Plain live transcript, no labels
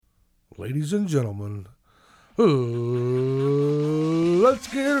Ladies and gentlemen, let's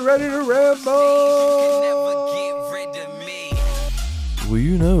get ready to ramble. Well,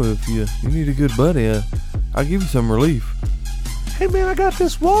 you know, if you need a good buddy, I'll give you some relief. Hey man, I got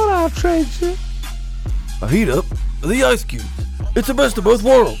this water I'll trade you. A heat up the ice cubes. It's the best of both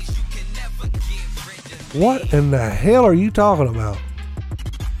worlds. What in the hell are you talking about?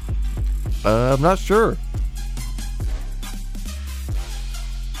 I'm not sure.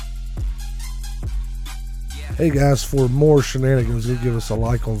 Hey guys, for more shenanigans, you give us a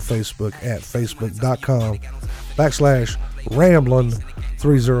like on Facebook at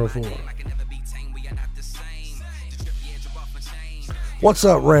facebook.com/Ramblin304. What's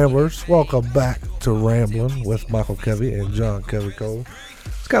up, Ramblers? Welcome back to Ramblin' with Michael Covey and John Covey Cole.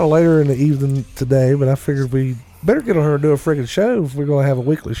 It's kind of later in the evening today, but I figured we better get on here and do a freaking show. If we're going to have a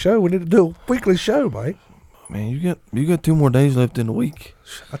weekly show, we need to do a weekly show, mate. Man, you got 2 more days left in the week.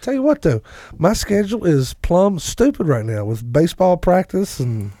 I tell you what, though, my schedule is plumb stupid right now with baseball practice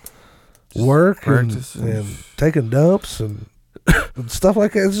and work and taking dumps and stuff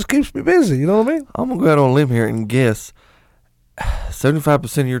like that. It just keeps me busy, you know what I mean? I'm going to go out on a limb here and guess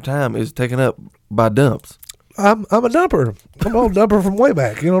 75% of your time is taken up by dumps. I'm a dumper. I'm an old dumper from way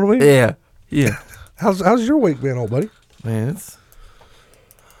back, you know what I mean? Yeah. How's your week been, old buddy? Man, it's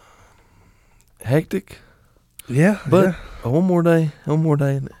hectic. Yeah, but one more day.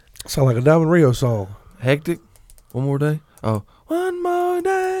 Sound like a Diamond Rio song. Hectic. One more day. Oh, one more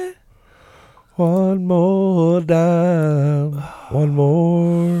day. One more dime. One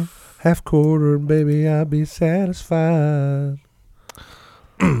more half quarter, and baby, I'll be satisfied.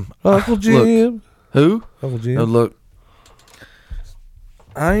 Uncle Jim. Look, who? Uncle Jim. No, look.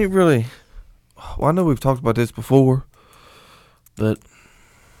 I ain't really. Well, I know we've talked about this before, but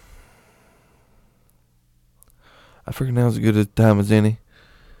I figure now's as good a time as any.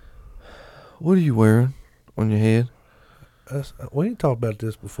 What are you wearing on your head? We ain't talked about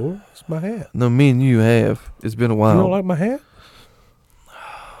this before. It's my hat. No, me and you have. It's been a while. You don't like my hat?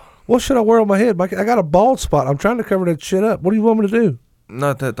 What should I wear on my head, Mike? I got a bald spot. I'm trying to cover that shit up. What do you want me to do?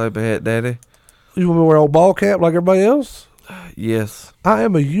 Not that type of hat, Daddy. You want me to wear a ball cap like everybody else? Yes. I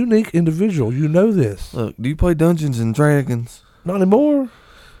am a unique individual. You know this. Look, do you play Dungeons and Dragons? Not anymore.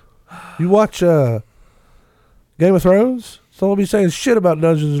 You watch Game of Thrones? Someone be saying shit about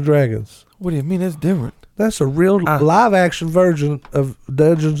Dungeons and Dragons. What do you mean? That's different. That's a real live-action version of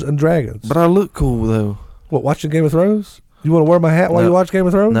Dungeons and Dragons. But I look cool, though. What, watching Game of Thrones? You want to wear my hat while you watch Game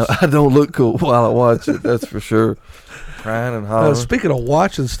of Thrones? No, I don't look cool while I watch it, that's for sure. Crying and hollering. Speaking of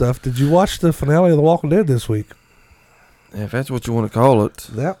watching stuff, did you watch the finale of The Walking Dead this week? If that's what you want to call it.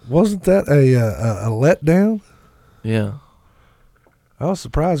 Wasn't that a letdown? Yeah. I was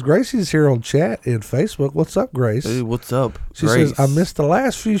surprised. Gracie's here on chat in Facebook. What's up, Grace? Hey, what's up, She Grace? says, I missed the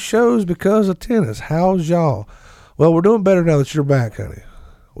last few shows because of tennis. How's y'all? Well, we're doing better now that you're back, honey.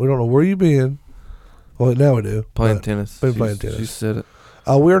 We don't know where you've been. Well, now we do. Playing tennis. Been playing tennis. She said it.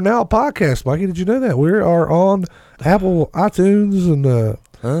 We are now a podcast, Mikey. Did you know that? We are on Apple iTunes and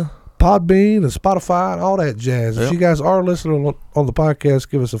Podbean and Spotify and all that jazz. Yep. If you guys are listening on the podcast,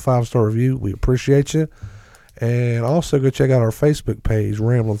 give us a 5-star review. We appreciate you. And also go check out our Facebook page,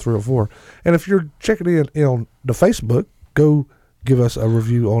 Ramblin304. And if you're checking in on the Facebook, go give us a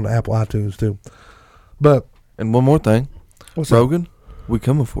review on Apple iTunes too. And one more thing. What's Rogan, we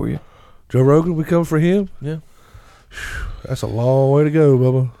coming for you. Joe Rogan, we come for him? Yeah. That's a long way to go,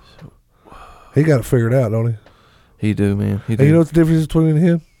 Bubba. He got it figured out, don't he? He do, man. He do. Hey, you know what the difference is between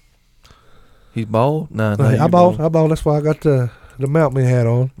him? He's bald? Nah, I bald. That's why I got the mount me hat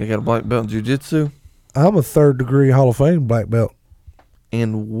on. You got a black belt in jiu-jitsu? I'm a 3rd degree Hall of Fame black belt.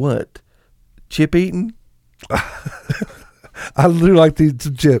 And what? Chip eating? I do like to eat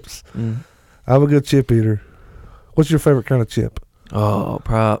some chips. I'm a good chip eater. What's your favorite kind of chip? Oh,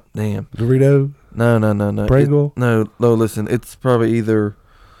 damn. Dorito? No. Pringle? No, listen. It's probably either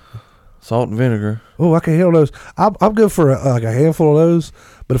salt and vinegar. Oh, I can handle those. I'm good for a handful of those,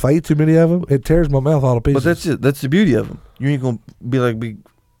 but if I eat too many of them, it tears my mouth all to pieces. But that's it. That's the beauty of them. You ain't going to be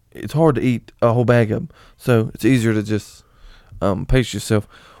it's hard to eat a whole bag of them. So it's easier to just pace yourself.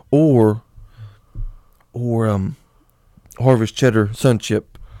 Or Harvest Cheddar Sun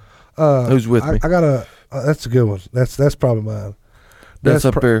Chip. Who's with me? I got that's a good one. That's probably mine. That's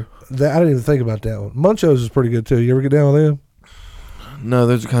up there. I didn't even think about that one. Munchos is pretty good too. You ever get down with them? No,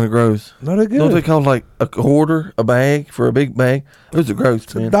 those are kind of gross. No, they're good. Don't they call like a quarter a bag for a big bag? Those are gross,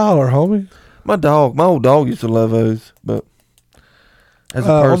 it's man. $1, homie. My old dog used to love those, but as a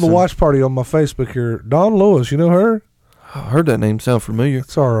person, on the watch party on my Facebook here, Dawn Lewis, you know her? I heard that name sound familiar.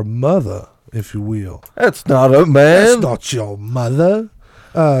 It's our mother, if you will. That's not a man. That's not your mother.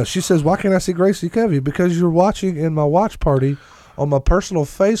 She says, why can't I see Gracie Covey? Because you're watching in my watch party on my personal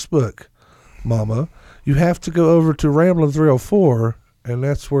Facebook, Mama. You have to go over to Ramblin' 304, and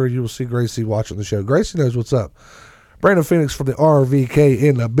that's where you will see Gracie watching the show. Gracie knows what's up. Brandon Phoenix from the RVK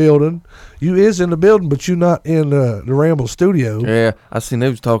in the building. You is in the building, but you not in the Ramble studio. Yeah, I seen they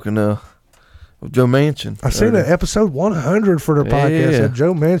was talking with Joe Manchin. I seen that episode 100 for their podcast Yeah. at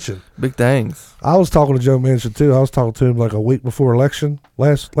Joe Manchin. Big things. I was talking to Joe Manchin too. I was talking to him like a week before election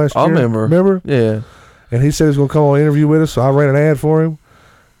last year. I remember. Remember? Yeah. And he said he was going to come on an interview with us, so I ran an ad for him.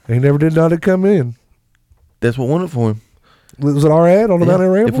 And he never did not come in. That's what won it for him. Was it our ad on the Mountain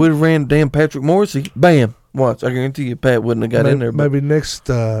Ramble? If we'd have ran damn Patrick Morrissey, bam. Watch. I guarantee you Pat wouldn't have got in there. But Maybe next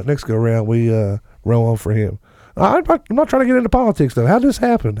go around we roll on for him. I'm not trying to get into politics though. How did this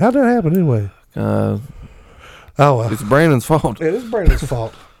happen? How did that happen anyway? oh, well. it's Brandon's fault. It is Brandon's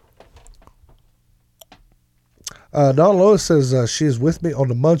fault. Don Lois says she is with me on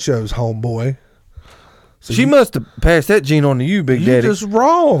the Munchos, homeboy. So She must have passed that gene on to you, Big You're Daddy. just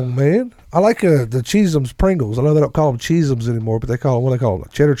wrong, man. I like the Cheesums Pringles. I know they don't call them Cheesums anymore, but they call them, what do they call them?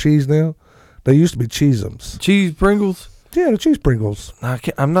 Cheddar cheese now? They used to be Cheesums. Cheese Pringles? Yeah, the cheese Pringles.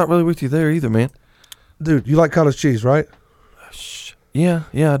 I'm not really with you there either, man. Dude, you like cottage cheese, right? Yeah,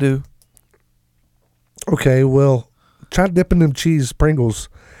 I do. Okay, well, try dipping them cheese Pringles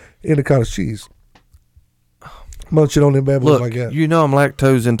into cottage cheese. Munch it on them bad boys Look, like that. you know I'm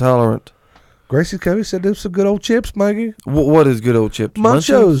lactose intolerant. Gracie Covey said there's some good old chips, Maggie. What is good old chips?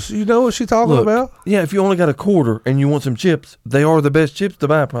 Munchos. You know what she's talking Look, about? Yeah, if you only got a quarter and you want some chips, they are the best chips to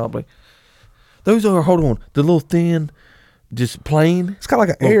buy probably. Those are, hold on, the little thin, just plain. It's kind of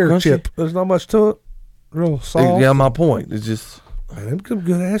like an Little air crunchy. chip. There's not much to it. Real soft. Yeah, my point. It's just, Man, them some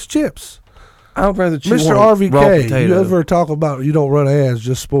good ass chips. I would rather chew Mr. on a raw RVK, potato. you ever talk about you don't run ads,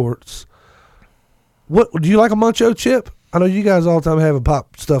 just sports? What do you like a Muncho chip? I know you guys all the time having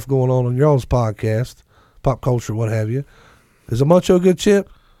pop stuff going on your all's podcast, pop culture, what have you. Is a Muncho a good chip?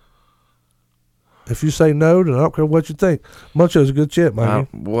 If you say no, then I don't care what you think. Muncho's a good chip, man.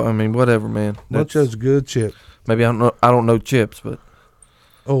 I mean, whatever, man. Muncho's a good chip. Maybe I don't know chips, but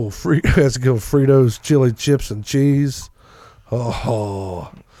Oh, that's good. Fritos, chili chips, and cheese. Oh,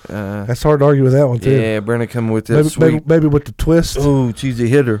 that's hard to argue with that one too. yeah, Brandon coming with that Maybe sweet. with the twist. Ooh, cheesy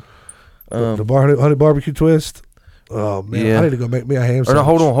hitter. The honey barbecue twist. Oh man, Yeah. I need to go make me a ham Or sandwich.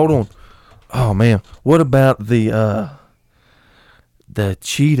 no, hold on. Oh man, what about the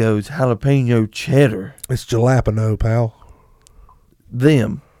Cheetos jalapeno cheddar? It's jalapeno, pal.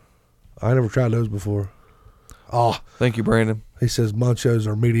 Them. I never tried those before. Oh, Thank you, Brandon. he says Munchos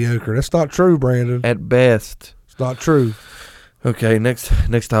are mediocre. That's not true, Brandon. At best. It's not true. Okay, next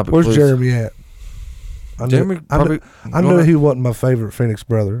topic. Where's please. Jeremy at? Jeremy probably. I knew he wasn't my favorite Phoenix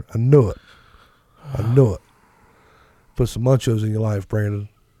brother. I knew it. Put some Munchos in your life, Brandon.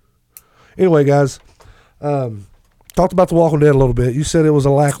 Anyway, guys, talked about The Walking Dead a little bit. You said it was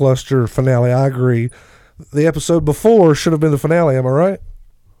a lackluster finale. I agree. The episode before should have been the finale. Am I right?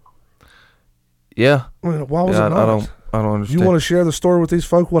 Yeah. I mean, why was Yeah, it not? I don't understand. You want to share the story with these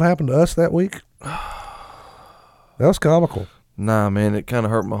folk? What happened to us that week? That was comical. Nah, man, it kind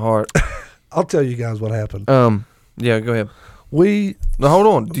of hurt my heart. I'll tell you guys what happened. Yeah, go ahead. Now, hold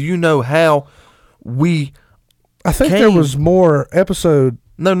on. Do you know how we? I think there was more episode.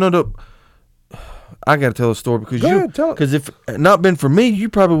 No. I got to tell a story because Go ahead, tell it. Because if it not been for me, you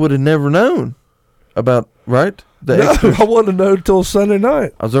probably would have never known about the No, extras. I wanted to know until Sunday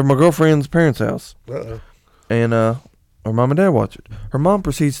night. I was over at my girlfriend's parents' house, Uh-oh. and her mom and dad watched it. Her mom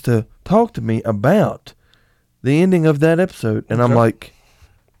proceeds to talk to me about the ending of that episode, and I'm Okay. like,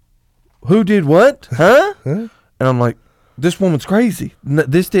 "Who did what? Huh?" Huh? And I'm like, "This woman's crazy.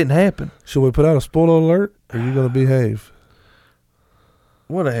 This didn't happen. Should we put out a spoiler alert? Or are you going to behave?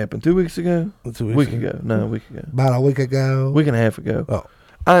 What happened 2 weeks ago? That's a Week ago? No, a week ago. About a week ago. Week and a half ago. Oh.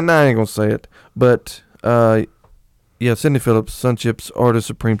 I ain't gonna say it, but yeah, Cindy Phillips, Sun Chips are the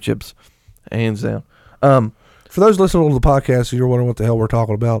supreme chips, hands down. For those listening to the podcast, and you're wondering what the hell we're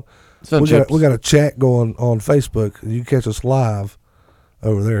talking about, Sun we Chips. got a chat going on Facebook. You can catch us live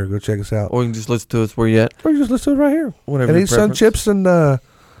over there. Go check us out. Or you can just listen to us where you at. Or you just listen to it right here. Whatever. And your eat Sun preference. Chips and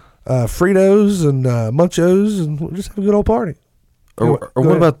Fritos and Munchos, and we'll just have a good old party. Or Go what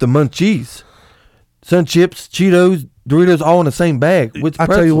ahead. about the Munchies? Sun Chips, Cheetos, Doritos, all in the same bag. With I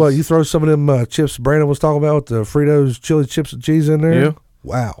tell you what, pretzels. you throw some of them chips Brandon was talking about with the Fritos, chili chips and cheese in there. Yeah.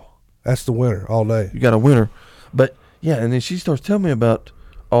 Wow. That's the winner all day. You got a winner. But yeah, and then she starts telling me about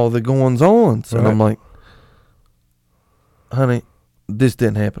all the goings ons, and Right. I'm like, honey, this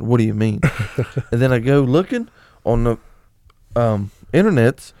didn't happen. What do you mean? And then I go looking on the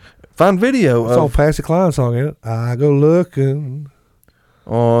internets, find video It's all of Patsy Cline song in it. I go looking.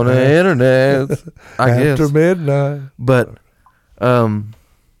 on the internet. I guess. After midnight. But,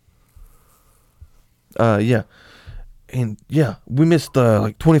 yeah. And, yeah, we missed,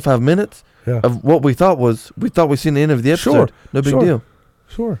 like 25 minutes Yeah. of what we thought we seen the end of the episode. Sure, No big sure. deal.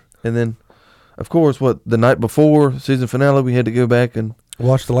 Sure. And then, of course, the night before season finale, we had to go back and,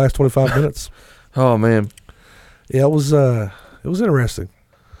 Watch the last 25 minutes. oh, man. Yeah, it was interesting.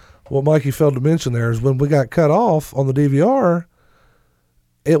 What Mikey failed to mention there is when we got cut off on the DVR,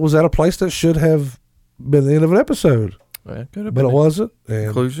 it was at a place that should have been the end of an episode, That could have but been it a wasn't. And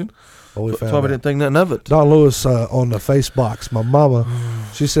conclusion. well, we That's found why we out. didn't think nothing of it. Don Lewis on the face box, my mama,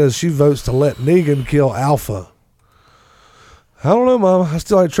 she says she votes to let Negan kill Alpha. I don't know, Mama. I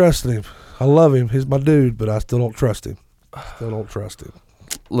still ain't trusting him. I love him. He's my dude, but I still don't trust him.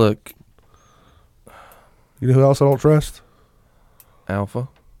 Look, You know who else I don't trust?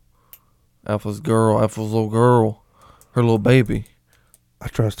 Alpha's little girl, her little baby. I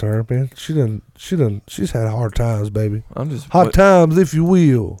trust her, man. She's had hard times, baby. I'm just Hard times, if you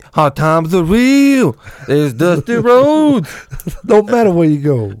will. hard times are real. There's dusty roads. Don't matter where you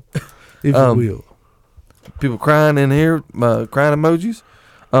go, if you will. People crying in here, crying emojis.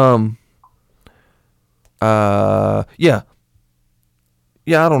 Yeah.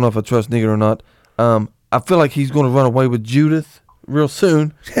 I don't know if I trust Negan or not. I feel like he's going to run away with Judith real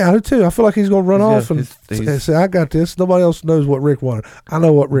soon. Yeah, I do too. I feel like he's going to run Yeah, off and he's- say, I got this. Nobody else knows what Rick wanted. I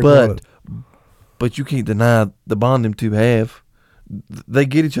know what Rick wanted. But you can't deny the bond them two have. They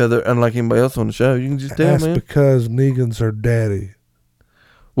get each other unlike anybody else on the show. You can just tell, That's man. because Negan's her daddy.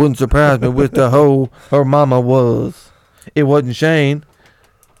 Wouldn't surprise me with the whole her mama was. It wasn't Shane.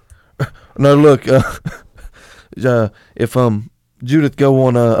 No, look, if Judith go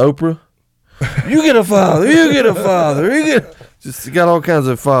on Oprah, you get a father, you just got all kinds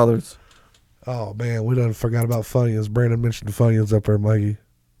of fathers. Oh, man, we done forgot about Funyuns. Brandon mentioned the Funyuns up there, Mikey.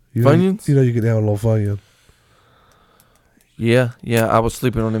 Funyuns? You know you get down with a little Funyun. Yeah, I was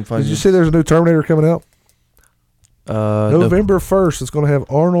sleeping on them Funyuns. Did you see there's a new Terminator coming out? No. November 1st. It's going to have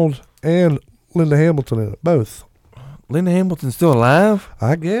Arnold and Linda Hamilton in it, both. Linda Hamilton's still alive?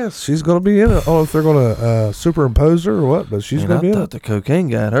 I guess she's going to be in it. I don't know if they're going to superimpose her or what, but she's Man, going to be I in thought it. the cocaine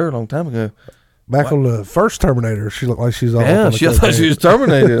guy had her a long time ago. Back on the first Terminator, she looked like she's all Yeah, up on the I thought she was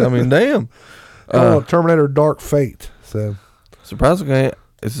terminated. I mean, damn. Terminator Dark Fate. So Surprisingly,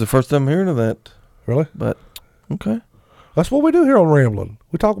 this is the first time I'm hearing of that. really, But, okay. that's what we do here on Ramblin'.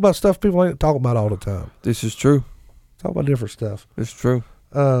 We talk about stuff people ain't talking about all the time. This is true. Talk about different stuff. It's true.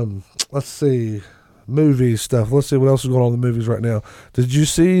 Let's see, movie stuff. Let's see what else is going on in the movies right now. Did you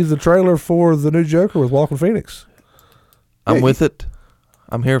see the trailer for the new Joker with Joaquin Phoenix? I'm Yeah, with it.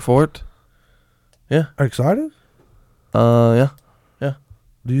 I'm here for it. Yeah. Are you excited? Yeah.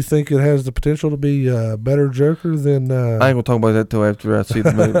 Do you think it has the potential to be a better Joker than? I ain't gonna talk about that till after I see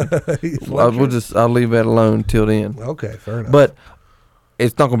the movie. I'll leave that alone till then. Okay, fair enough. But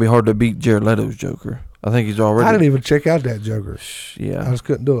it's not gonna be hard to beat Jared Leto's Joker. I think he's already. I didn't even check out that Joker. I Yeah. just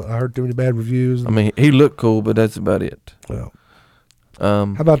couldn't do it. I heard too many bad reviews. I mean, he looked cool, but that's about it. Well, How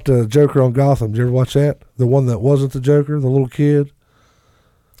how about the Joker on Gotham? Did you ever watch that? The one that wasn't the Joker, the little kid.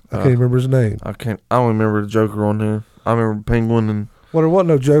 I can't remember his name. I don't remember the Joker on there. I remember Penguin and Well, there wasn't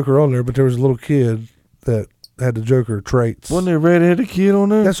no Joker on there, but there was a little kid that had the Joker traits. wasn't there a redheaded kid on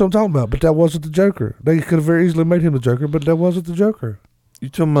there? That's what I'm talking about. But that wasn't the Joker. They could have very easily made him the Joker, but that wasn't the Joker. You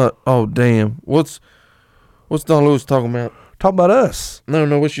talking about? Oh damn! What's Don Lewis talking about? Talking about us.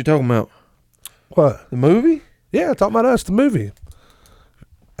 No, what you talking about? What? The movie? Yeah, talking about us, the movie.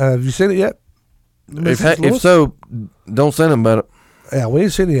 Have you seen it yet? If so, don't send him about it. Yeah, we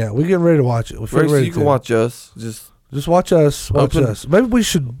ain't seen it yet. We're getting ready to watch it. We're Gracie, ready you can to. watch us. Just watch us. Watch Open us. Maybe we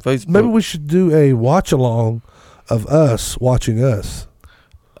should. Facebook. Maybe we should do a watch along of us watching us.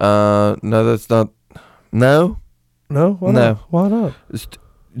 No, that's not. No, No. Why No. Not? Why not?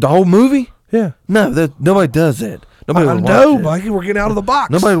 the whole movie. Yeah. No, nobody does that. Nobody I would know, watch it. Mikey. We're getting out of the box.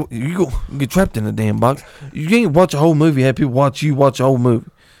 Nobody, you get trapped in a damn box. You can't watch a whole movie. Have people watch you watch a whole movie.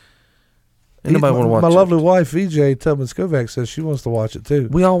 Ain't nobody want to watch My it. lovely wife, VJ Tubman Skovac, says she wants to watch it too.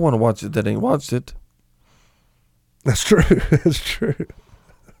 We all want to watch it that ain't watched it. That's true. That's true.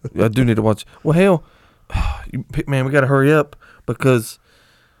 I do need to watch. Well, hell, man, we got to hurry up because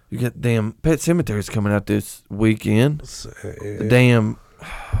you got damn Pet Cemetery's coming out this weekend. The damn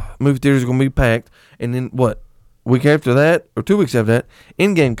movie theaters are going to be packed. And then what? Week after that, or 2 weeks after that,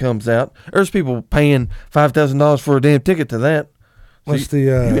 Endgame comes out. There's people paying $5,000 for a damn ticket to that. So What's the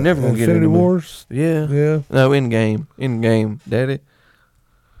you're never gonna get Infinity into the movie. Wars? Yeah. Yeah. No, Endgame, Daddy.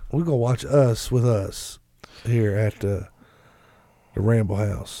 We're gonna watch us with us here at the Ramble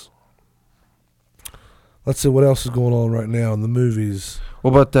House. Let's see what else is going on right now in the movies.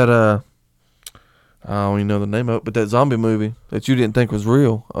 What about that? I don't even know the name of it, but that zombie movie that you didn't think was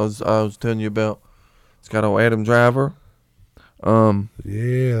real. I was telling you about. It's got old Adam Driver.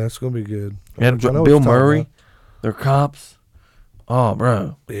 Yeah, that's gonna be good. Bill Murray. They're cops. Oh,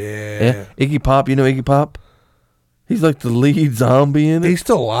 bro. Yeah. Iggy Pop. You know Iggy Pop? He's like the lead zombie in it. He's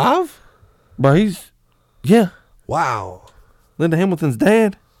still alive? Bro, yeah. Wow. Linda Hamilton's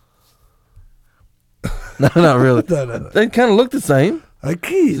dad. No, not really. No. They kind of look the same. I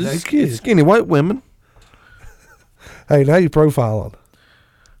kid. Skinny white women. Hey, now you profiling.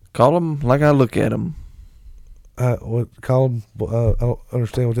 Call them like I look at them. Call them? I don't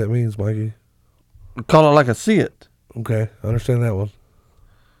understand what that means, Mikey. Call it like I see it. Okay, I understand that one.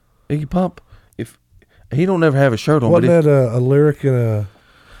 Iggy Pop, if he don't ever have a shirt on, wasn't that a lyric in a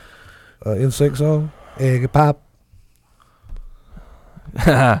NSYNC song? Iggy Pop. You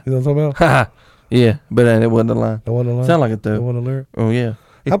know what I'm talking about? Yeah, but it wasn't a line. It wasn't a line. Sound like it though. It wasn't a lyric. Oh yeah.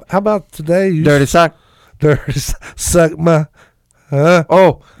 How about today? Dirty sock. Dirty suck my. Huh?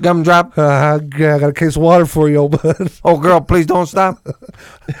 Oh, gum drop. I got a case of water for you, old bud. Oh girl, please don't stop.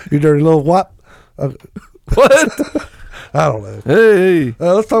 You dirty little what? What? I don't know. Hey.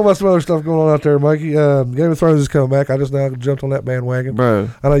 Let's talk about some other stuff going on out there, Mikey. Game of Thrones is coming back. I just now jumped on that bandwagon. Bro.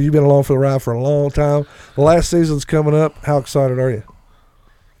 I know you've been along for the ride for a long time. The last season's coming up. How excited are you?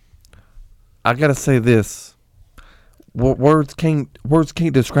 I gotta say this. Words can't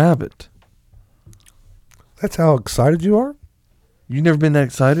describe it. That's how excited you are? You never been that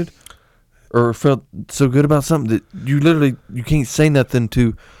excited? Or felt so good about something that you can't say nothing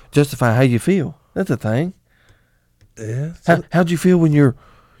to justify how you feel. That's a thing. Yeah. How'd you feel when your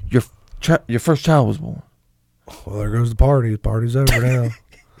first child was born? Well, there goes the party. The party's over now.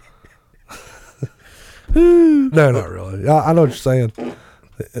 No, not really. I know what you're saying.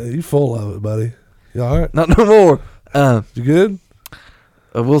 You full of it, buddy. You all right? Not no more. You good?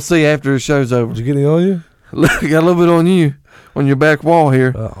 We'll see after the show's over. Did you get any on you? Look, I got a little bit on you, on your back wall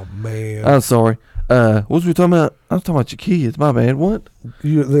here. Oh, man. I'm sorry. What was we talking about? I was talking about your kids. My bad. What?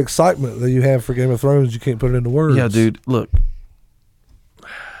 The excitement that you have for Game of Thrones, you can't put it into words. Yeah, dude. Look,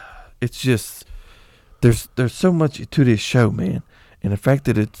 it's just there's so much to this show, man, and the fact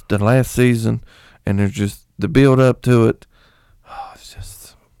that it's the last season, and there's just the build up to it. Oh, it's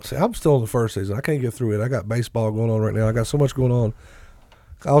just. See, I'm still in the first season. I can't get through it. I got baseball going on right now. I got so much going on.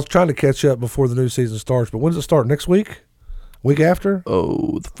 I was trying to catch up before the new season starts, but when does it start? Next week? Week after?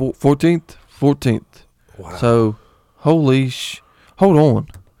 Oh, the 14th. 14th. Wow. So, hold on.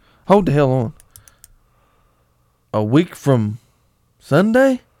 Hold the hell on. A week from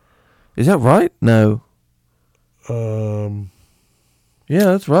Sunday? Is that right? No. Yeah,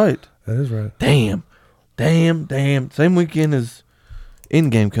 that's right. That is right. Damn. Same weekend as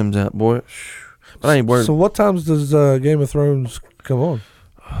Endgame comes out, boy. But I ain't worried. So what times does Game of Thrones come on?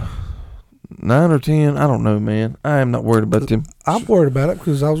 9 or 10, I don't know, man. I am not worried about them. I'm worried about it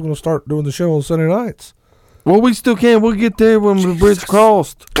because I was going to start doing the show on Sunday nights. Well, we still can. We'll get there when the bridge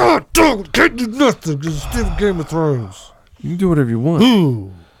crossed. God, don't can't do nothing because it's still Game of Thrones. You can do whatever you want.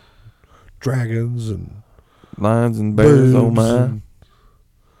 Ooh. Dragons and lions and bears. Oh my! And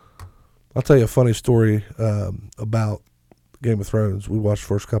I'll tell you a funny story about Game of Thrones. We watched the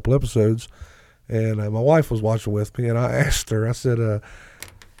first couple episodes, and my wife was watching with me, and I asked her. I said,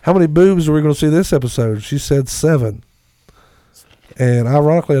 how many boobs are we going to see this episode? She said 7. And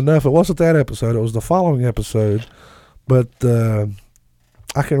ironically enough, it wasn't that episode. It was the following episode. But I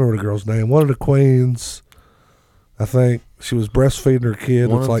can't remember the girl's name. One of the queens, I think, she was breastfeeding her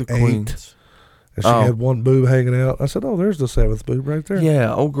kid. It's like 8. Queens. And she had one boob hanging out. I said, oh, there's the 7th boob right there.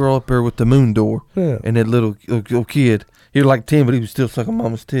 Yeah, old girl up there with the moon door. Yeah. And that little kid. He was like 10, but he was still sucking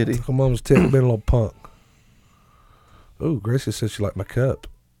mama's titty. Sucking mama's titty, being a little punk. Oh, Gracie said she liked my cup.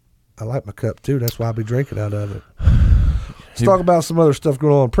 I like my cup, too. That's why I'll be drinking out of it. Let's talk about some other stuff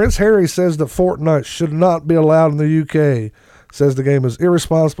going on. Prince Harry says that Fortnite should not be allowed in the UK. Says the game is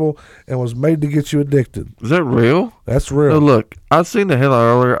irresponsible and was made to get you addicted. Is that real? That's real. No, look, I seen the headline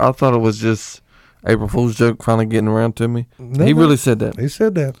earlier. I thought it was just April Fool's joke finally getting around to me. No, he really said that. He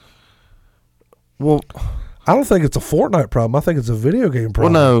said that. Well, I don't think it's a Fortnite problem. I think it's a video game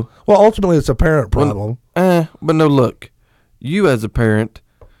problem. Well, no. Well, ultimately, it's a parent problem. But no, look. You as a parent,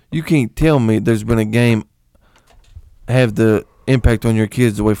 you can't tell me there's been a game have the impact on your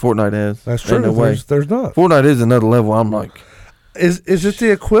kids the way Fortnite has. That's true. No way. There's not. Fortnite is another level. I'm like, is it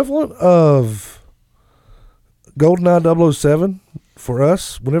the equivalent of GoldenEye 007 for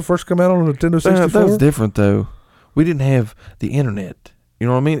us when it first came out on Nintendo 64? that was different though. We didn't have the internet. You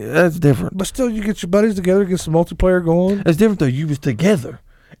know what I mean? That's different. But still, you get your buddies together, get some multiplayer going. That's different though. You was together,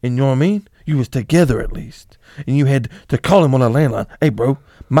 and you know what I mean. you was together at least. And you had to call him on a landline. Hey, bro,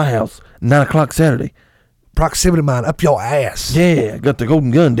 my house, 9 o'clock Saturday. Proximity mine up your ass. Yeah, got the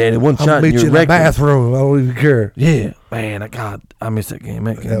golden gun, Daddy. One I'll shot meet and you you're in the wrecking. bathroom. I don't even care. Yeah, man, I miss that game.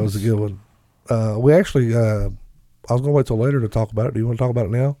 That was a good one. We actually, I was going to wait till later to talk about it. Do you want to talk about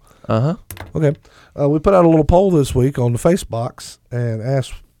it now? Uh-huh. Okay. We put out a little poll this week on the Facebox and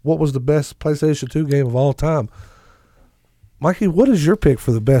asked what was the best PlayStation 2 game of all time. Mikey, what is your pick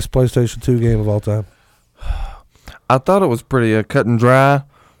for the best PlayStation 2 game of all time? I thought it was pretty cut and dry,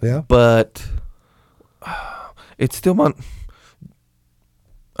 Yeah? but it's still my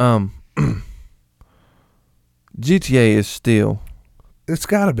GTA is still, It's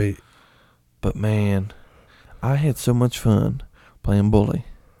got to be. but man, I had so much fun playing Bully.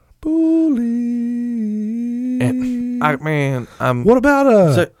 Bully. And I'm What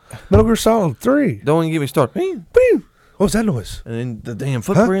about so, Metal Gear Solid 3? don't even get me started. Bing. What was that noise? And then the damn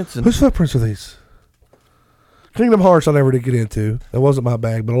footprints and Whose footprints are these? Kingdom Hearts I never did get into. That wasn't my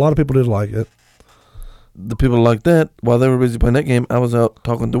bag, but a lot of people did like it. the people like that. While they were busy playing that game, I was out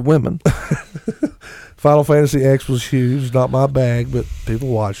talking to women. Final Fantasy X was huge. Not my bag, but people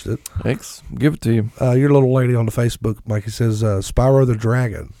watched it. X, give it to you. Your little lady on the Facebook, Mikey, says Spyro the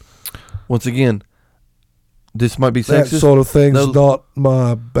Dragon. Once again, this might be That sexist. sort of thing's No, not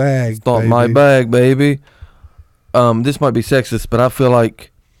my bag. It's not baby. my bag, baby. This might be sexist, but I feel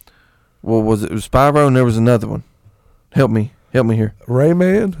like, what was it? It was Spyro, and there was another one. Help me here.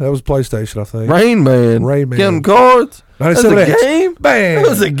 Rayman? That was PlayStation, I think. Rain Man. Rayman. Getting cards. That was a 97X. game. Bam. That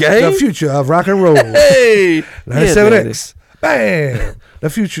was a game. The future of rock and roll. Hey. 97X. Bam. The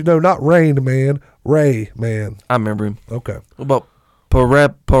future. No, not Rain Man. Ray Man. I remember him. Okay. What about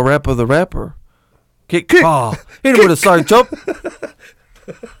Parappa the Rapper? Kick. Oh, hit him with a side chop.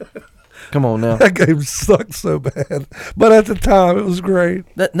 Come on now. That game sucked so bad. But at the time, it was great.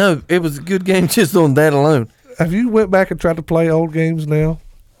 No, it was a good game just on that alone. Have you went back and tried to play old games now?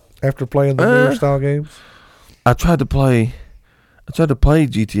 After playing the newer style games? I tried to play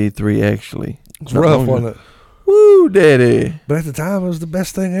GTA 3 actually. It's rough, wasn't it? Woo, daddy. But at the time, it was the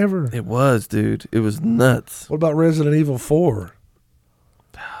best thing ever. It was, dude. It was nuts. What about Resident Evil 4?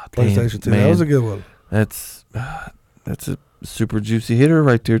 PlayStation 2. Man, That was a good one. That's a super juicy hitter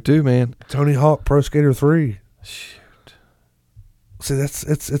right there too, man. Tony Hawk Pro Skater 3. Shoot. See,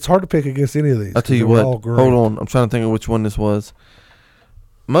 it's hard to pick against any of these. I'll tell you what. Hold on. I'm trying to think of which one this was.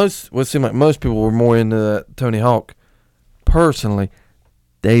 It seemed like most people were more into Tony Hawk. Personally,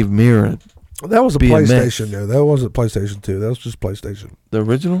 Dave Mirra. That was a BMX. PlayStation, though. That wasn't PlayStation 2. That was just PlayStation. The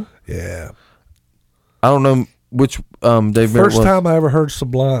original? Yeah. I don't know which Dave Mirra was. First time I ever heard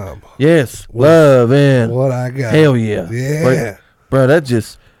Sublime. Yes. What- Love and What I got. hell yeah. Yeah. Right. Bro, that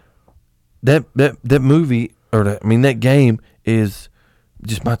just that movie that game is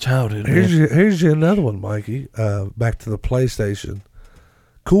just my childhood. Man. Here's you another one, Mikey. Back to the PlayStation.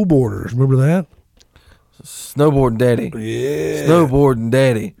 Cool Borders. Remember that? Snowboarding Daddy. Yeah. Snowboarding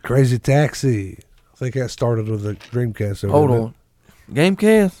Daddy. Crazy Taxi. I think that started with the Dreamcast. Hold on.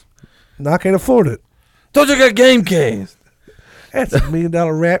 Gamecast? No, I can't afford it. Told you I got Gamecast. That's $1 million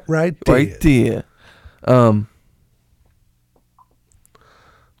rap right there. Right there.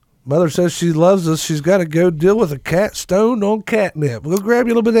 Mother says she loves us. She's got to go deal with a cat stoned on catnip. We'll grab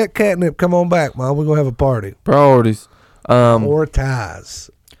you a little bit of that catnip. Come on back, Mom. We're going to have a party. Priorities. Or ties,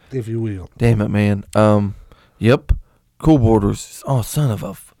 if you will. Damn it, man. Yep. Cool Borders. Oh, son of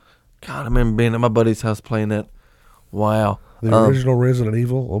a... God, I remember being at my buddy's house playing that. Wow. The original Resident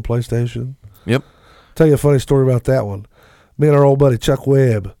Evil on PlayStation. Yep. Tell you a funny story about that one. Me and our old buddy Chuck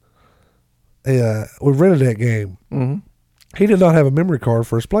Webb, we rented that game. Mm-hmm. He did not have a memory card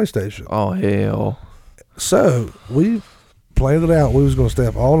for his PlayStation. Oh, hell. So we planned it out. We was going to stay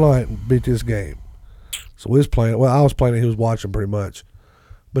up all night and beat this game. So we was playing. Well, I was playing it. He was watching pretty much.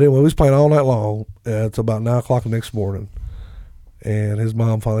 But anyway, we was playing all night long until about 9 o'clock the next morning. And his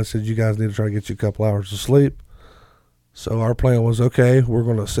mom finally said, you guys need to try to get you a couple hours of sleep. So our plan was, okay, we're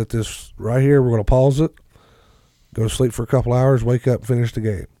going to set this right here. We're going to pause it, go to sleep for a couple hours, wake up, finish the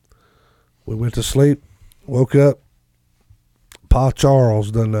game. We went to sleep, woke up. Pa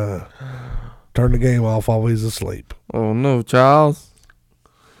Charles done turned the game off while we was asleep. Oh, no, Charles.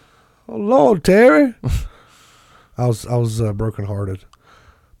 Oh, Lord, Terry. I was brokenhearted.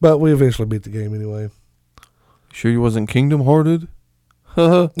 But we eventually beat the game anyway. Sure you wasn't Kingdom Hearted? See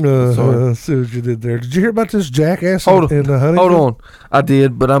what you did there. Did you hear about this jackass Hold in the Huntington? Hold on. I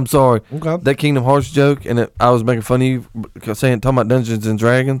did, but I'm sorry. Okay. That Kingdom Hearts joke, and I was making fun of you talking about Dungeons and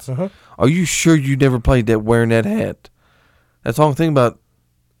Dragons. Uh-huh. Are you sure you never played that wearing that hat? That's the only thing about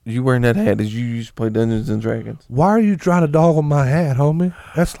you wearing that hat is you used to play Dungeons and Dragons. Why are you trying to dog on my hat, homie?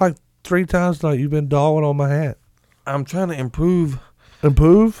 That's like 3 times tonight. You've been dogging on my hat. I'm trying to improve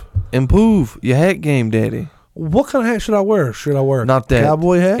Improve? your hat game, Daddy. What kind of hat should I wear? Should I wear Not that.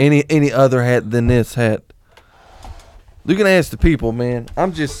 cowboy hat? Any other hat than this hat. You can ask the people, man.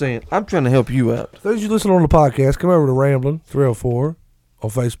 I'm just saying. I'm trying to help you out. Those you listen on the podcast, come over to Ramblin' 304 on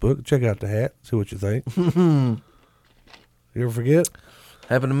Facebook. Check out the hat. See what you think. You ever forget?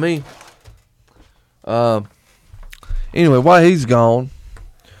 Happened to me. Anyway, while he's gone,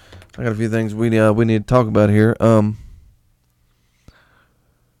 I got a few things we need to talk about here.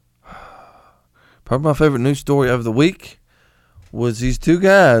 Probably my favorite news story of the week was these 2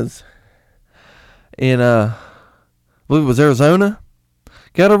 guys in I believe it was Arizona,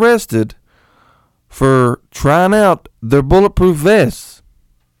 got arrested for trying out their bulletproof vests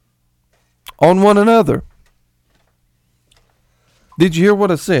on one another. Did you hear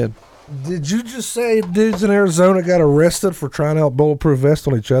what I said? Did you just say dudes in Arizona got arrested for trying out bulletproof vests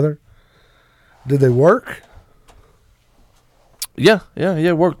on each other? Did they work? Yeah,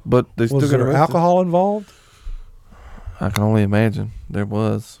 it worked, but they still Was got there arrested. alcohol involved? I can only imagine there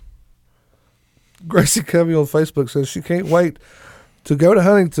was. Gracie Covey on Facebook says she can't wait to go to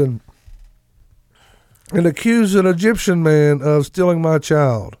Huntington and accuse an Egyptian man of stealing my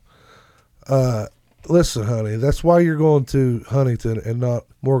child. Listen, honey, that's why you're going to Huntington and not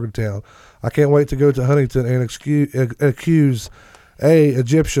Morgantown. I can't wait to go to Huntington and accuse a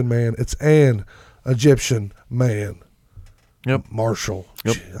Egyptian man. It's an Egyptian man. Yep. Marshall.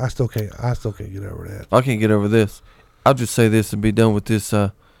 Yep. I still can't get over that. I can't get over this. I'll just say this and be done with this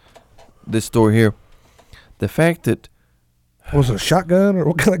this story here. The fact that Was it a shotgun or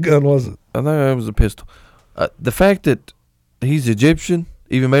what kind of gun was it? I think it was a pistol. The fact that he's Egyptian,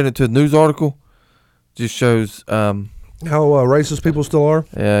 even made it to a news article, just shows How racist people still are.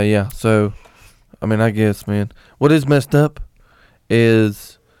 yeah. So, I mean, I guess, man, what is messed up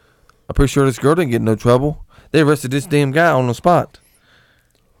is I'm pretty sure this girl didn't get in no trouble. They arrested this damn guy on the spot.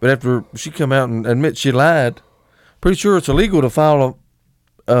 But after she come out and admit she lied, pretty sure it's illegal to file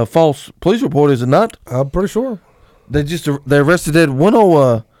a false police report, is it not? I'm pretty sure. They arrested that one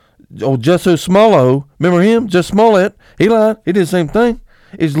old Justo Smollo. Remember him? Just Smollett. He lied. He did the same thing.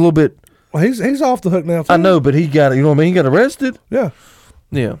 He's a little bit. Well, he's off the hook now. Too. I know, but he got, you know what I mean? He got arrested. Yeah.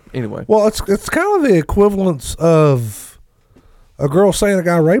 Yeah. Anyway. Well, it's kind of the equivalence of a girl saying a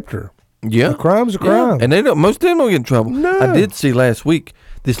guy raped her. Yeah. A crime's a crime. And they don't. Most of them don't get in trouble. No. I did see last week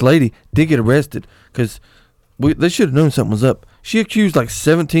this lady did get arrested because they should have known something was up. She accused like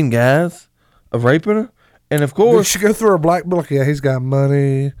 17 guys of raping her, and of Did course, she go through her black book? Yeah, he's got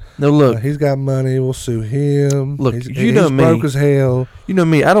money. no. Look, He's got money. We'll sue him. Look, he's you know me. broke as hell. you know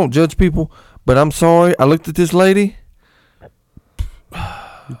me. I don't judge people, but I'm sorry. I looked at this lady.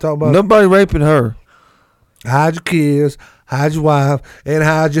 You talk about Nobody raping her. hide your kids, hide your wife, and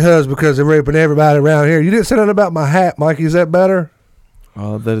hide your husband because they're raping everybody around here. You didn't say nothing about my hat, Mikey. Is that better?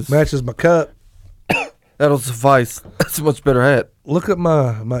 That is Matches my cut. that'll suffice. That's a much better hat. Look at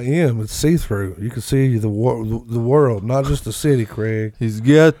my M. It's see through. You can see the world, not just the city, Craig. He's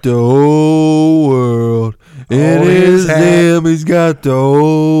got the whole world in On his his hat. hand. He's got the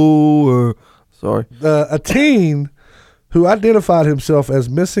whole world. Sorry. A teen who identified himself as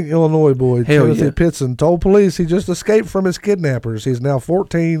missing Illinois boy Hell Timothy yeah. Pitson told police he just escaped from his kidnappers. He's now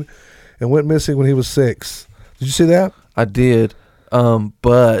 14 and went missing when he was 6. Did you see that? I did.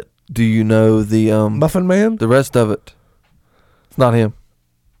 But do you know the Muffin Man? the rest of it? It's not him.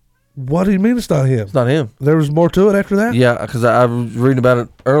 What do you mean it's not him? It's not him. There was more to it after that? Yeah, because I was reading about it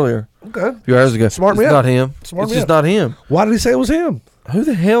earlier, Okay. a few hours ago. Smart It's me up. not him. Smart It's me just up. not him. Why did he say it was him? Who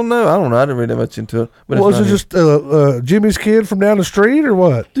the hell knows? I don't know. I didn't read that much into it. But Was it's it not him. just Jimmy's kid from down the street or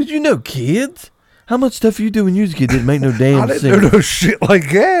what? Did you know kids? How much stuff you do when you was a kid didn't make no I damn didn't sense? know no shit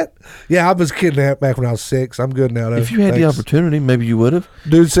like that. Yeah, I was kidnapped back when I was 6. I'm good now, though. If you had the Thanks. opportunity, maybe you would have.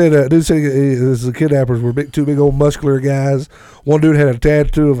 Dude said the kidnappers were two big old muscular guys. One dude had a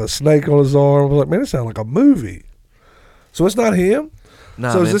tattoo of a snake on his arm. I was like, man, it sounds like a movie. So it's not him?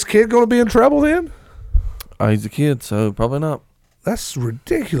 Nah, So man. is this kid going to be in trouble then? He's a kid, so probably not. That's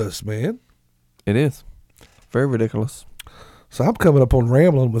ridiculous, man. It is. Very ridiculous. So I'm coming up on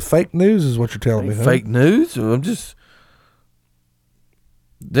rambling with fake news is what you're telling me, huh? Fake news? I'm just...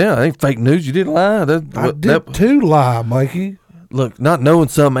 Yeah, I think fake news. You didn't lie. I did too lie, Mikey. Look, not knowing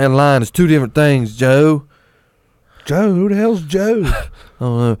something and lying is two different things, Joe. Joe, who the hell's Joe? I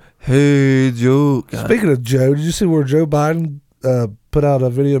don't know. Hey, Joe. God. Speaking of Joe, did you see where Joe Biden put out a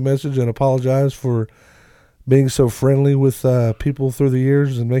video message and apologized for being so friendly with people through the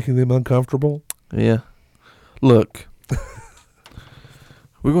years and making them uncomfortable? Yeah. Look.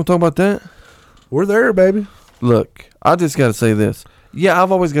 We're going to talk about that? We're there, baby. Look, I just got to say this. Yeah,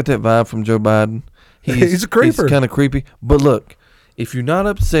 I've always got that vibe from Joe Biden. He's a creeper. He's kind of creepy. But look, if you're not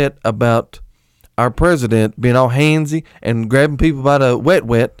upset about our president being all handsy and grabbing people by the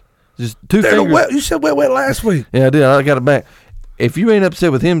wet, just two fingers. You said wet last week. Yeah, I did. I got it back. If you ain't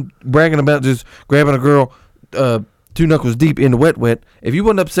upset with him bragging about just grabbing a girl 2 knuckles deep in the wet, if you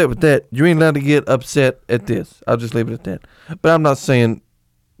wasn't upset with that, you ain't allowed to get upset at this. I'll just leave it at that. But I'm not saying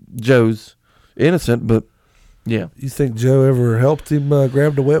Joe's innocent, but yeah. You think Joe ever helped him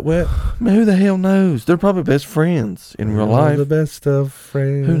grab the wet? Man, who the hell knows? They're probably best friends in real life. The best of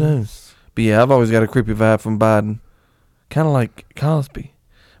friends. Who knows? But yeah, I've always got a creepy vibe from Biden. Kind of like Cosby.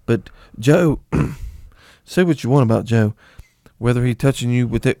 But Joe, say what you want about Joe. Whether he touching you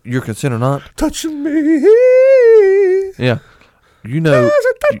with your consent or not. Touching me. Yeah. You know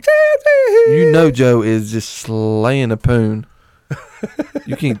Joe is just slaying a poon.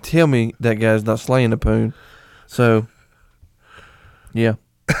 You can't tell me that guy's not slaying a poon. So, yeah.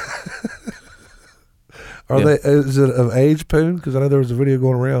 Is it of age poon? Because I know there was a video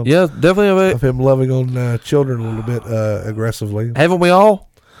going around. Yeah, definitely of him loving on children a little bit aggressively. Haven't we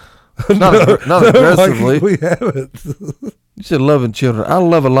all? Not aggressively. We haven't. You said loving children. I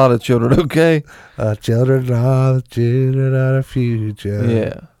love a lot of children. Okay. Children are the future.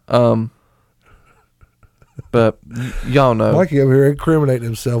 Yeah. But y'all know. Mikey over here incriminating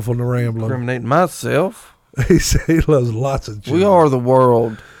himself on the Rambler. Incriminating myself. He said he loves lots of children. We are the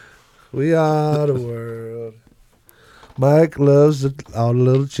world. We are the world. Mike loves all the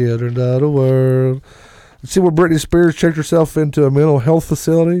little children of the world. See where Britney Spears checked herself into a mental health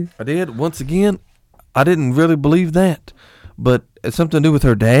facility? I did. Once again, I didn't really believe that. But it's something to do with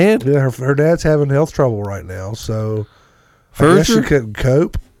her dad? Yeah, her dad's having health trouble right now. So I guess she couldn't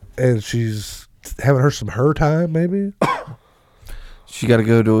cope. And she's having some her time, maybe? She got to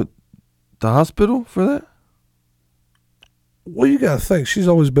go to the hospital for that? Well, you got to think. She's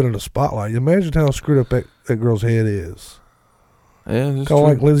always been in the spotlight. Imagine how screwed up that girl's head is. Yeah, kind of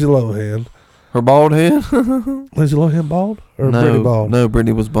like Lindsay Lohan. Her bald head? Lindsay Lohan bald? Or no, Britney bald? No,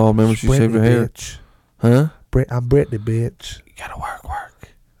 Britney was bald. Remember she shaved her hair? Bitch. Huh? I'm Britney, bitch. You gotta work.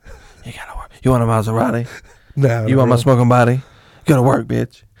 You gotta work. You want a Maserati? No. You want my smoking body? You gotta work,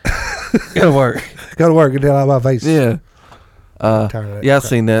 bitch. Gotta work. Gotta work. Get that out of my face. Yeah. Yeah, I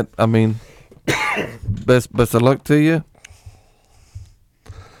seen that. I mean, best of luck to you.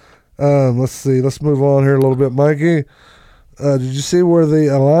 Let's see. Let's move on here a little bit, Mikey. Did you see where the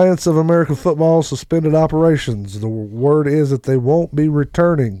Alliance of American Football suspended operations? The word is that they won't be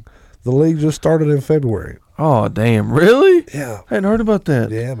returning. The league just started in February. Oh, damn. Really? Yeah. I hadn't heard about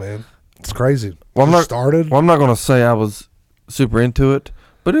that. Yeah, man. It's crazy. Well, I'm not going to say I was super into it,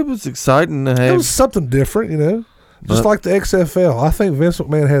 but it was exciting to have. It was something different, you know. Just like the XFL. I think Vince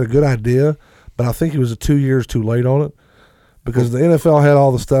McMahon had a good idea, but I think he was 2 years too late on it. Because the NFL had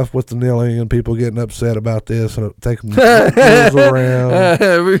all the stuff with the kneeling and people getting upset about this and taking the rules around.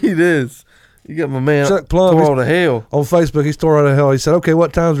 It is. You got my man Chuck Plum tore to hell. On Facebook, he's tore out of hell. He said, okay,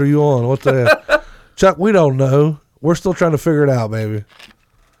 what times are you on? What's that? Chuck, we don't know. We're still trying to figure it out, baby.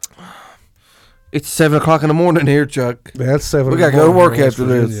 It's 7 o'clock in the morning here, Chuck. Yeah, it's 7 We got to go to work after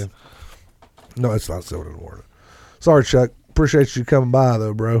this. No, it's not 7 in the morning. Sorry, Chuck. Appreciate you coming by,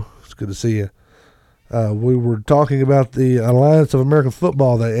 though, bro. It's good to see you. We were talking about the Alliance of American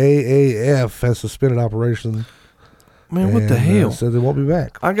Football. The AAF has suspended operations. Man, what the hell? Said they won't be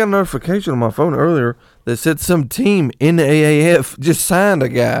back. I got a notification on my phone earlier that said some team in the AAF just signed a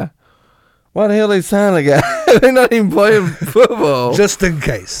guy. Why the hell they sign a guy? They're not even playing football. Just in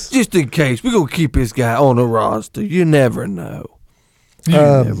case. Just in case. We're going to keep this guy on the roster. You never know. You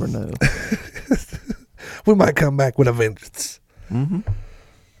never know. We might come back with a vengeance. Mm-hmm.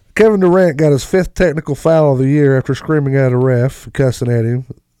 Kevin Durant got his 5th technical foul of the year after screaming at a ref, cussing at him.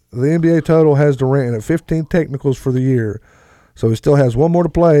 The NBA total has Durant at 15 technicals for the year, so he still has one more to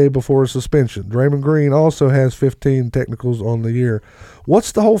play before his suspension. Draymond Green also has 15 technicals on the year.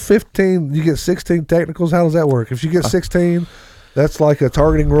 What's the whole 15? You get 16 technicals? How does that work? If you get 16, that's like a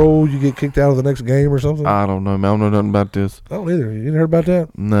targeting rule. You get kicked out of the next game or something? I don't know, man. I don't know nothing about this. I don't either. You heard about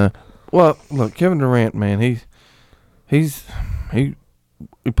that? Nah. Well, look, Kevin Durant, man, he plays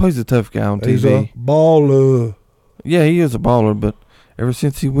a tough guy on TV. He's a baller. Yeah, he is a baller, but ever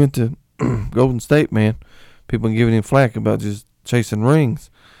since he went to Golden State, man, people been giving him flack about just chasing rings.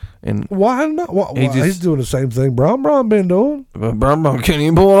 And why not? He's doing the same thing Bron been doing. But Bron can't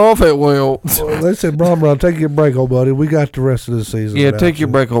even pull it off that well. They said, Bron, take your break, old buddy. We got the rest of the season. Yeah, take your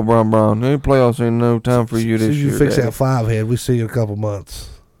break, old Bron. Any playoffs ain't no time for you this year. You fix that 5 head. We see you in a couple months.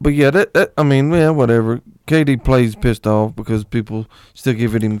 But yeah, whatever. KD plays pissed off because people still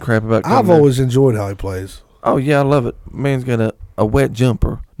giving him crap about. I've always enjoyed how he plays. Oh yeah, I love it. Man's got a a wet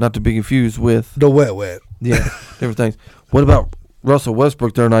jumper, not to be confused with The wet. yeah different things. What about Russell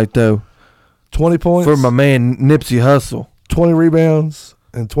Westbrook the other night though? 20 points For my man Nipsey Hussle. 20 rebounds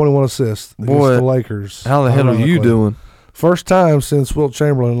and 21 assists against Boy, the Lakers. How the hell are you ironically. doing? First time since Wilt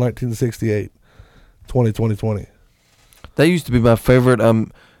Chamberlain in 1968. 2020. That used to be my favorite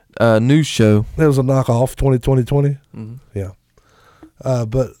news show. That was a knockoff, 2020. Mm-hmm. Yeah.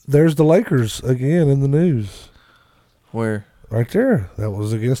 But there's the Lakers again in the news. Where? Right there. That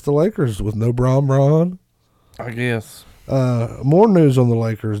was against the Lakers with no Braun. I guess. More news on the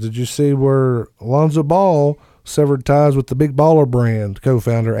Lakers. Did you see where Lonzo Ball severed ties with the Big Baller brand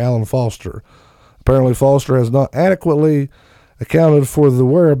co-founder Alan Foster? Apparently, Foster has not adequately accounted for the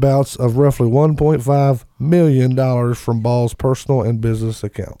whereabouts of roughly $1.5 million from Ball's personal and business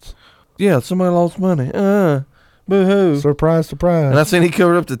accounts. Yeah, somebody lost money. Boo-hoo. Surprise, surprise. And I seen he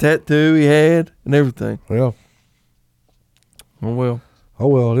covered up the tattoo he had and everything. Yeah. Oh,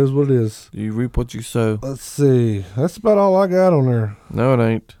 well, it is what it is. you reap what you sow. Let's see. That's about all I got on there. No, it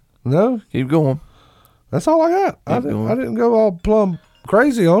ain't. No? Keep going. That's all I got. I didn't go all plumb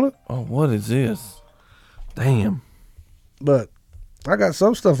crazy on it, Oh, what is this? Damn. but I got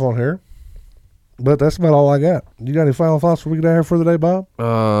some stuff on here. But that's about all I got. You got any final thoughts before we get out here for the day, Bob?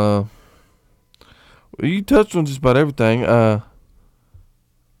 Well, you touched on just about everything. I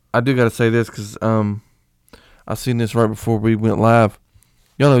do got to say this because I seen this right before we went live.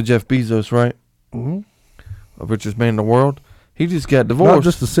 Y'all know Jeff Bezos, right? Mm-hmm. The richest man in the world. He just got divorced. Not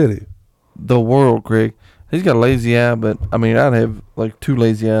just the city. The world, Craig. He's got a lazy eye, but I mean, I'd have like 2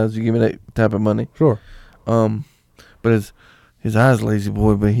 lazy eyes. You give me that type of money. Sure. But his eye's lazy,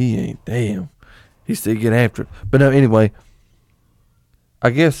 boy, but he ain't. Damn. He still get after it. But no, anyway,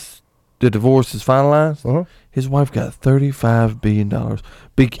 I guess the divorce is finalized. Uh-huh. His wife got $35 billion.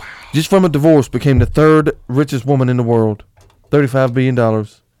 Just from a divorce, became the 3rd richest woman in the world. $35 billion.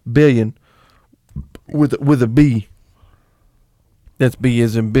 Billion. With a B. That's B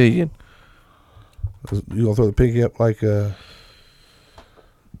as in billion. You gonna throw the pinky up like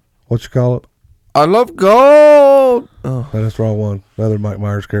what you call it? I love gold. Oh, No, that's the wrong one. Another Mike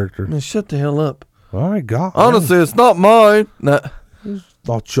Myers character. man, shut the hell up. All right, God. Honestly, it's not mine. Nah,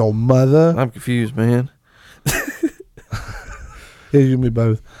 Not your mother. I'm confused, man. Yeah, you and me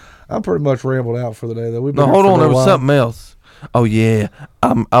both. I'm pretty much rambled out for the day, though. No, hold on. There was something else. Oh yeah,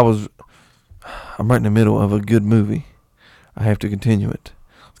 I'm right in the middle of a good movie. I have to continue it.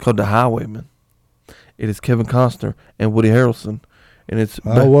 It's called The Highwayman. It is Kevin Costner and Woody Harrelson, and it's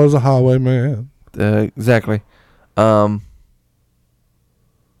I was a highwayman. exactly.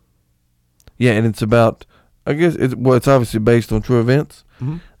 Yeah, and it's about. I guess it's obviously based on true events.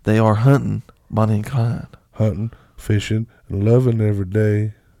 Mm-hmm. They are hunting Bonnie and Clyde. Hunting, fishing, and loving every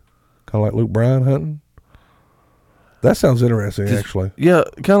day. Kind of like Luke Bryan hunting. That sounds interesting, actually. Yeah,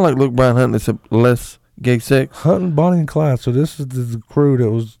 kind of like Luke Bryan hunting, except less gay sex. Hunting Bonnie and Clyde. So this is the crew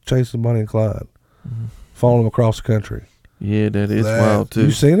that was chasing Bonnie and Clyde, following them across the country. Yeah, that is wild too.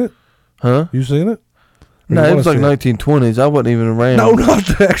 You seen it? Huh? You seen it? Or No, you it was like wanna see 1920s. I wasn't even around. No, not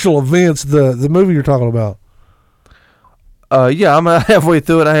the actual events. The movie you're talking about. Yeah, I'm halfway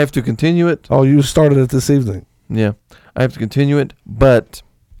through it. I have to continue it. Oh, you started it this evening. Yeah, I have to continue it, but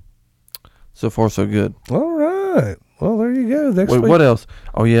so far so good. All right. Well, there you go. Next Wait, week. what else?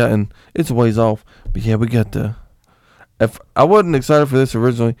 Oh yeah, and it's a ways off. But yeah, we got the. If I wasn't excited for this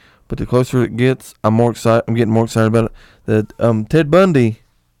originally, but the closer it gets, I'm more excited. I'm getting more excited about it. The Ted Bundy,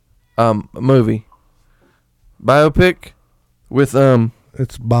 movie, biopic, with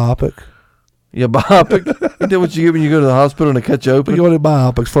It's biopic. yeah, biopic. Isn't that what you get when you go to the hospital and they cut you We open? go to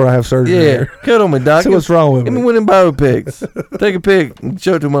biopics before I have surgery. Yeah, Here. cut on me, doc. See what's wrong with Give me me. one of them biopics. Take a pic and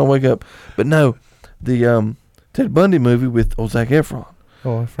show it to me when I wake up. But no, the Ted Bundy movie with Zac Efron.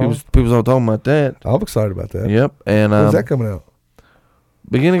 Oh, that's People's all talking about that. I'm excited about that. Yep. And When's that coming out?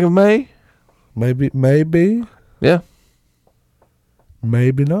 beginning of May. Maybe. Yeah.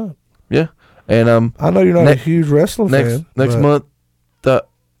 Maybe not. Yeah. And I know you're not a huge wrestling fan. next but month, yes.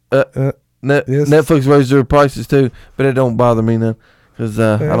 Netflix raised their prices too, but it don't bother me none because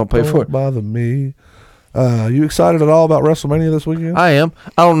I don't pay for it. Bother me. You excited at all about WrestleMania this weekend? I am.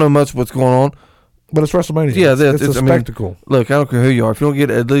 I don't know much what's going on. But it's WrestleMania. Yeah, it's a spectacle. Look, I don't care who you are. If you don't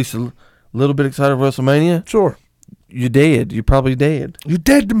get at least a little bit excited for WrestleMania, Sure. you're dead. You're probably dead. You're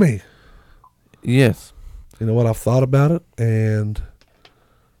dead to me. Yes. You know what? I've thought about it, and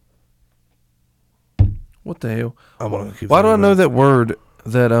What the hell? I'm gonna keep. Why do I thinking know about that word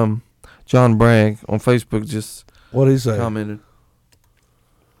that John Bragg on Facebook just it. What did he say? commented?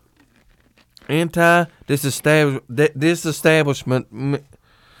 Disestablishment.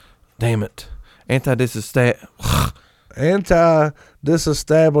 Damn it. Anti-disestablishment.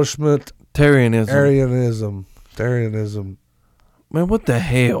 Anti-disestablishment Tarianism. Arianism. Man, what the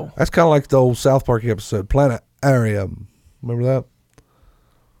hell? That's kind of like the old South Park episode, Planetarium. Remember that?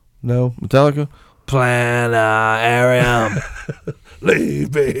 No? Metallica? Planetarium.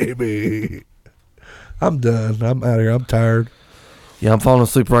 Leave, baby. I'm done. I'm out of here. I'm tired. Yeah, I'm falling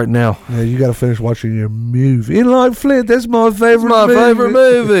asleep right now. Yeah, you got to finish watching your movie. Inline Flint, that's my favorite Favorite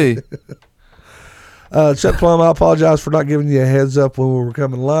movie. Chuck Plum, I apologize for not giving you a heads up when we were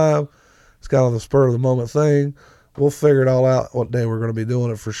coming live. It's kind of the spur of the moment thing. We'll figure it all out what day we're going to be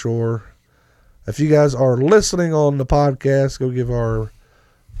doing it for sure. If you guys are listening on the podcast, go give our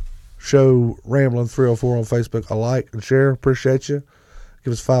show Rambling 304 on Facebook a like and share. Appreciate you.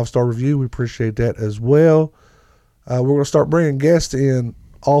 Give us a 5-star review. We appreciate that as well. We're going to start bringing guests in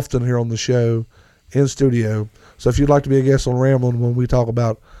often here on the show in studio. So if you'd like to be a guest on Rambling when we talk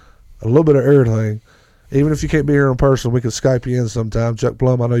about a little bit of everything, even if you can't be here in person, we can Skype you in sometime. Chuck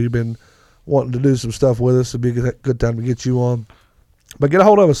Plum, I know you've been wanting to do some stuff with us. It'd be a good time to get you on. But get a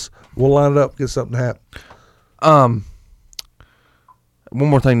hold of us. We'll line it up, get something to happen. One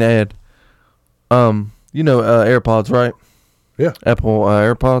more thing to add. AirPods, right? Yeah. Apple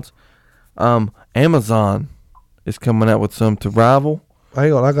AirPods. Amazon is coming out with some to rival.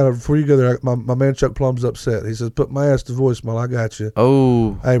 Hang on, before you go there, my man Chuck Plum's upset. He says, put my ass to voicemail. I got you.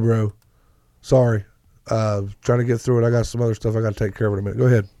 Oh. Hey, bro. Sorry. Trying to get through it. I got some other stuff I got to take care of in a minute. Go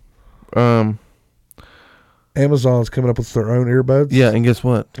ahead. Amazon's coming up with their own earbuds. Yeah, and guess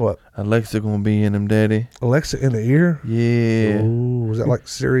what? What? Alexa gonna be in them, Daddy. Alexa in the ear? Yeah. Oh, is that like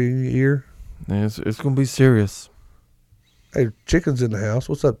Siri in your ear? Yeah, it's gonna be serious. Hey, Chicken's in the house.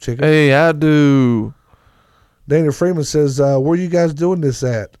 What's up, Chicken? Hey, I do. Daniel Freeman says, where you guys doing this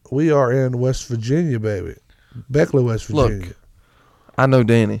at? We are in West Virginia, baby. Beckley, West Virginia. Look, I know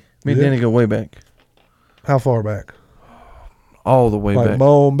Danny. Me and Danny go way back. How far back? All the way back.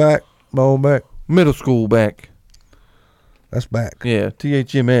 Moan back. Middle school back. That's back. Yeah,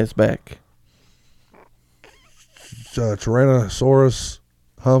 THMS back. Tyrannosaurus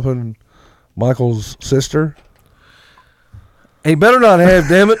humping Michael's sister. He better not have,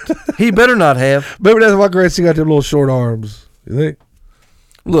 damn it. He better not have. Maybe that's why Gracie got them little short arms. You think?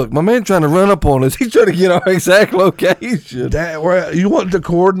 Look, my man trying to run up on us. He's trying to get our exact location. You want the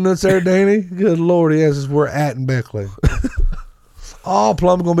coordinates there, Danny? Good Lord, he asks us we're at in Beckley. Oh,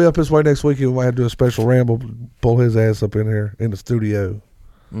 Plum's going to be up this way next week. We might have to do a special ramble, pull his ass up in here in the studio.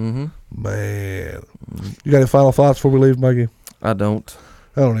 Mm-hmm. Man. You got any final thoughts before we leave, Mikey? I don't.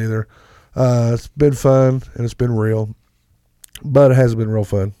 I don't either. It's been fun, and it's been real. But it hasn't been real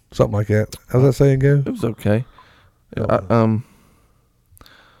fun. Something like that. How's that saying go? It was okay. It's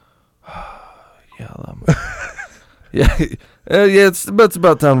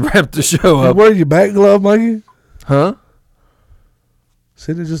about time to wrap the show up. You wearing your back glove, Mikey? Huh?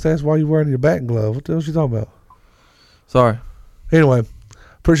 Sidney just asked why you wearing your back glove. What the hell is she talking about? Sorry. Anyway,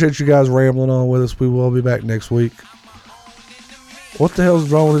 appreciate you guys rambling on with us. We will be back next week. What the hell's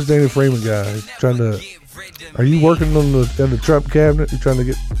wrong with this Danny Freeman guy? He's trying to... Are you working on the Trump cabinet? You trying to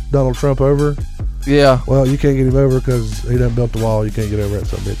get Donald Trump over? Yeah. Well, you can't get him over because he done built the wall. You can't get over that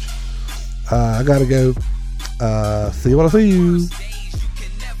son of a bitch. I gotta go. See you when I see you.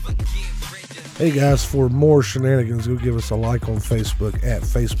 Hey guys, for more shenanigans, go give us a like on Facebook at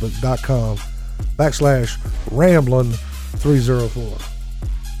facebook.com/Ramblin304.